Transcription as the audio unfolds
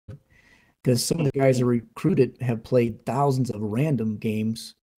Because some of the guys that recruited have played thousands of random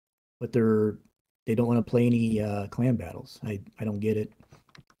games, but they don't want to play any clan battles. I don't get it.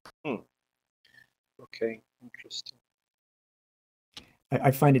 Okay, interesting.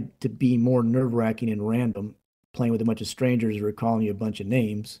 I find it to be more nerve-wracking and random playing with a bunch of strangers who are calling you a bunch of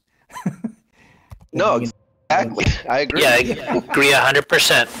names. No, exactly. I agree. Yeah, I agree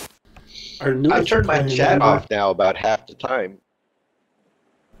 100%. I've turned my chat off now about half the time.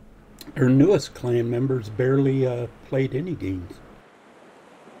 Our newest clan members barely played any games.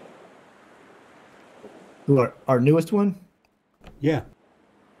 Who are our newest one? Yeah.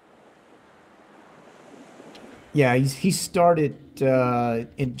 Yeah, he started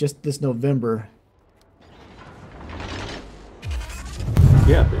in just this November.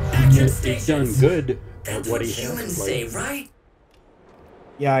 Yeah, but he's done good at what he has played. Right?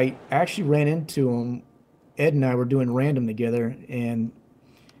 Yeah, I actually ran into him. Ed and I were doing random together, and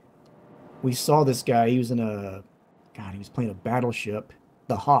we saw this guy. He was he was playing a battleship,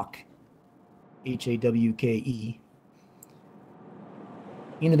 the Hawk, Hawke. He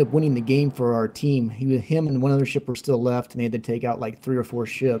ended up winning the game for our team. Him and one other ship were still left, and they had to take out like 3 or 4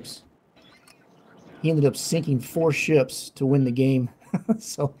 ships. He ended up sinking 4 ships to win the game.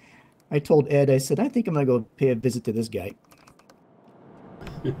 So I told Ed, I said, I think I'm gonna go pay a visit to this guy.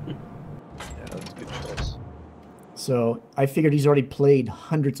 Yeah, that's a good choice. So I figured he's already played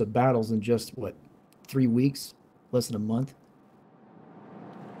hundreds of battles in just, what, 3 weeks? Less than a month.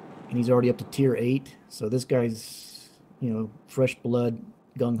 And he's already up to tier 8. So this guy's, fresh blood,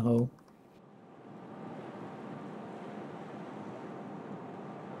 gung-ho.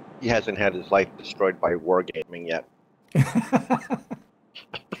 He hasn't had his life destroyed by wargaming yet.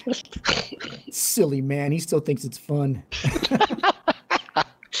 Silly man. He still thinks it's fun.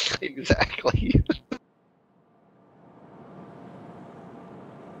 Exactly.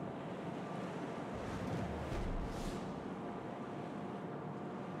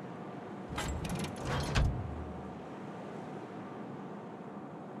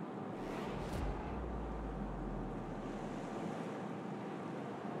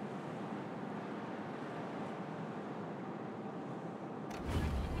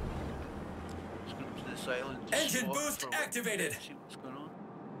 Engine boost activated. See what's going on.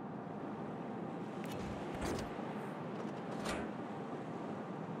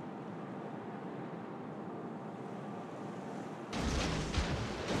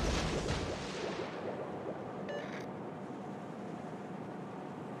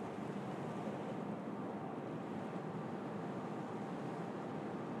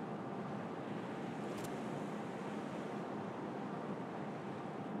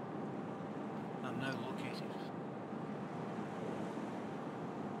 I'm now located.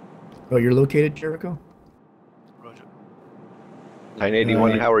 Oh, you're located, Jericho? Roger.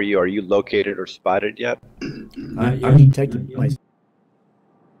 981, how are you? Are you located or spotted yet? I'm detected my.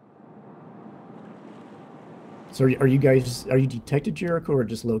 So are you detected, Jericho, or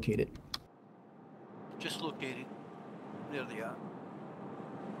just located? Just located. There they are.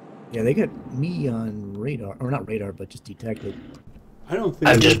 Yeah, they got me on radar, or not radar, but just detected. I don't think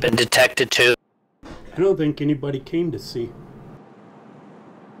I've just been detected too. I don't think anybody came to see.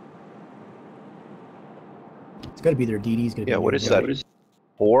 It's got to be their DD's going to be. Yeah, what is that?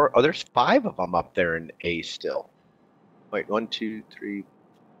 4? Oh, there's 5 of them up there in A still. Wait, 1, 2, 3,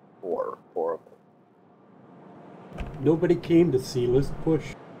 4. 4 of them. Nobody came to see. Let's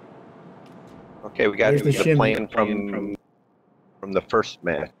push. Okay, we got There's the the shim. plane from the first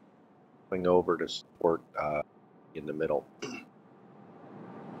match going over to support in the middle.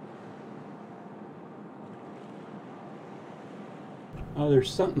 Oh,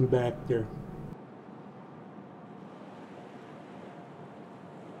 there's something back there.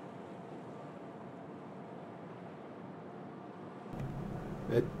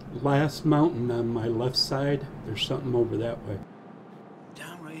 That last mountain on my left side, there's something over that way.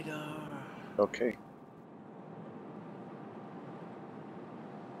 Down radar. Okay.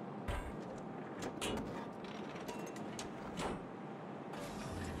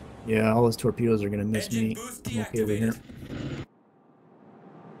 Yeah, all those torpedoes are going to miss Engine me. boost I'm okay over here. deactivated.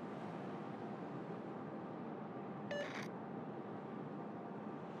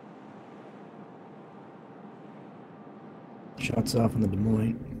 Shots off on the Des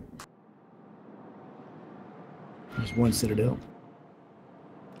Moines. There's one Citadel.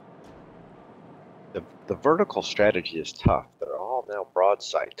 The vertical strategy is tough. They're all now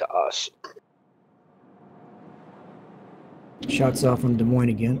broadside to us. Shots off on Des Moines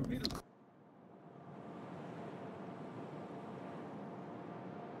again.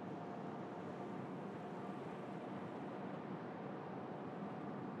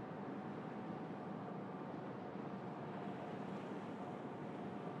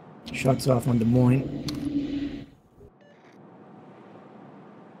 Shots off on Des Moines.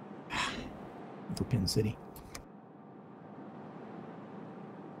 For Penn City.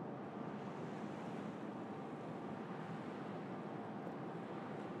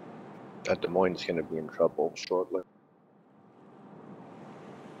 Des Moines is going to be in trouble shortly.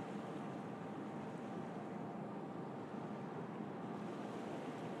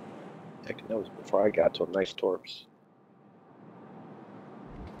 Heck, that was before I got to a nice torps.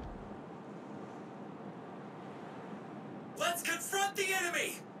 Let's confront the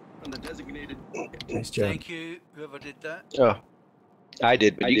enemy! On the designated. Nice job. Thank you, whoever did that. Oh, I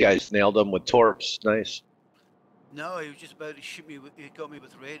did, but you guys nailed them with torps. Nice. No, he was just about to shoot me. He got me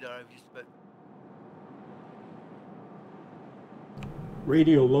with radar. I was just about.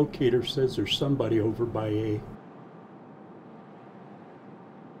 Radio locator says there's somebody over by A.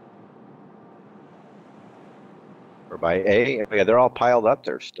 Or by A. Yeah, they're all piled up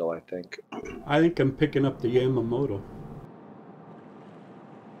there still, I think. I think I'm picking up the Yamamoto.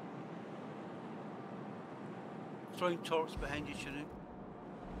 Throwing torps behind you, Chinook.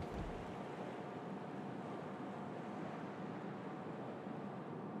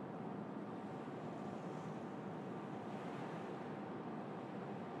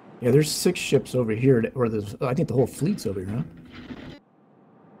 Yeah, there's 6 ships over here, or there's, I think the whole fleet's over here, huh?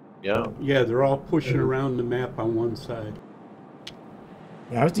 Yeah. Yeah, they're all pushing around the map on one side.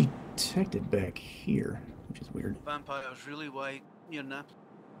 Yeah, I was detected back here, which is weird. Vampires really wide near Nap.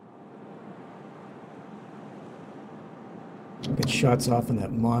 Got shots off in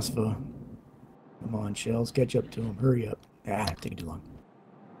that Mosva. Come on, Shells, catch up to him. Hurry up. Ah, taking too long.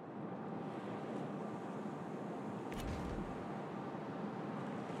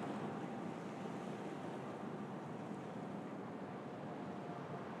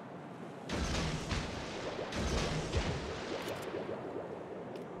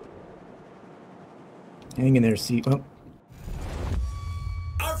 Hang in there, see. Oh,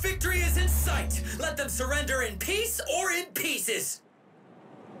 Our victory is in sight! Let them surrender in peace or in pieces!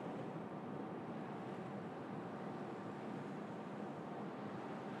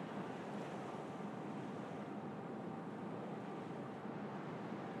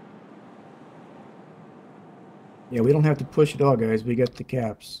 yeah, we don't have to push at all, guys. We got the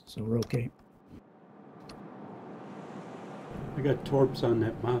caps, so we're okay. I got torps on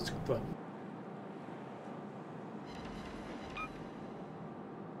that Moskva.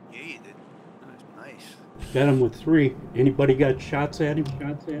 Yeah, you did. That was nice. Got him with 3. Anybody got shots at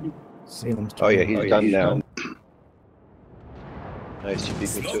him? Salem's Oh, yeah, turn. he's done now. Nice, you beat me to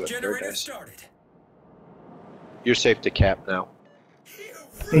Smoke it. Very generator nice. started. You're safe to cap now.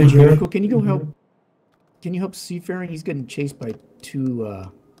 Hey, Jericho, can you go help? Can you help Seafaring? He's getting chased by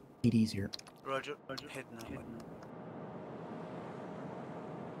 2 EDs here. Roger. Heading that way.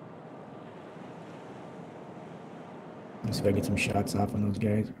 Let's see if I get some shots off on those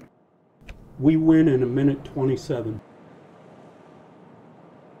guys. We win in 1:27.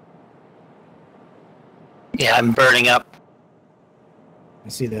 Yeah, I'm burning up. I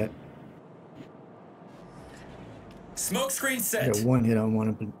see that. Smoke screen I set. got 1 hit on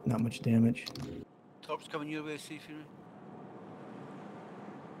one, but not much damage. Torps coming your way, Seafarer.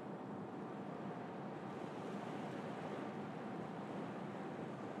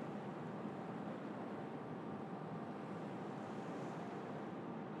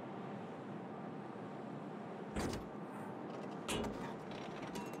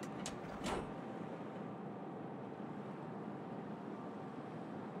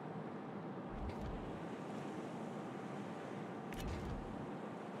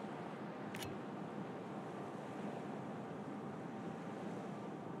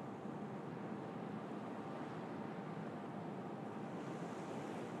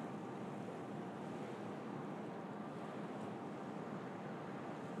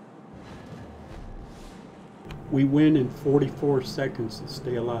 We win in 44 seconds to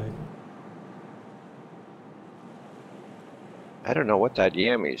stay alive. I don't know what that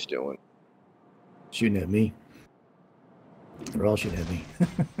Yammy's doing. Shooting at me. They're all shooting at me.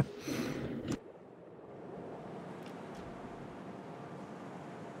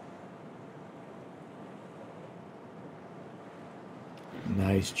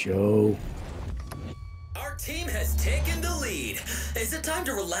 Nice, Joe. Our team has taken the lead. Is it time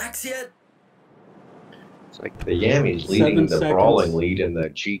to relax yet? It's like the Yammy's leading 7 the seconds. brawling lead, and the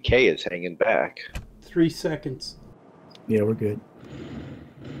GK is hanging back. 3 seconds. Yeah, we're good.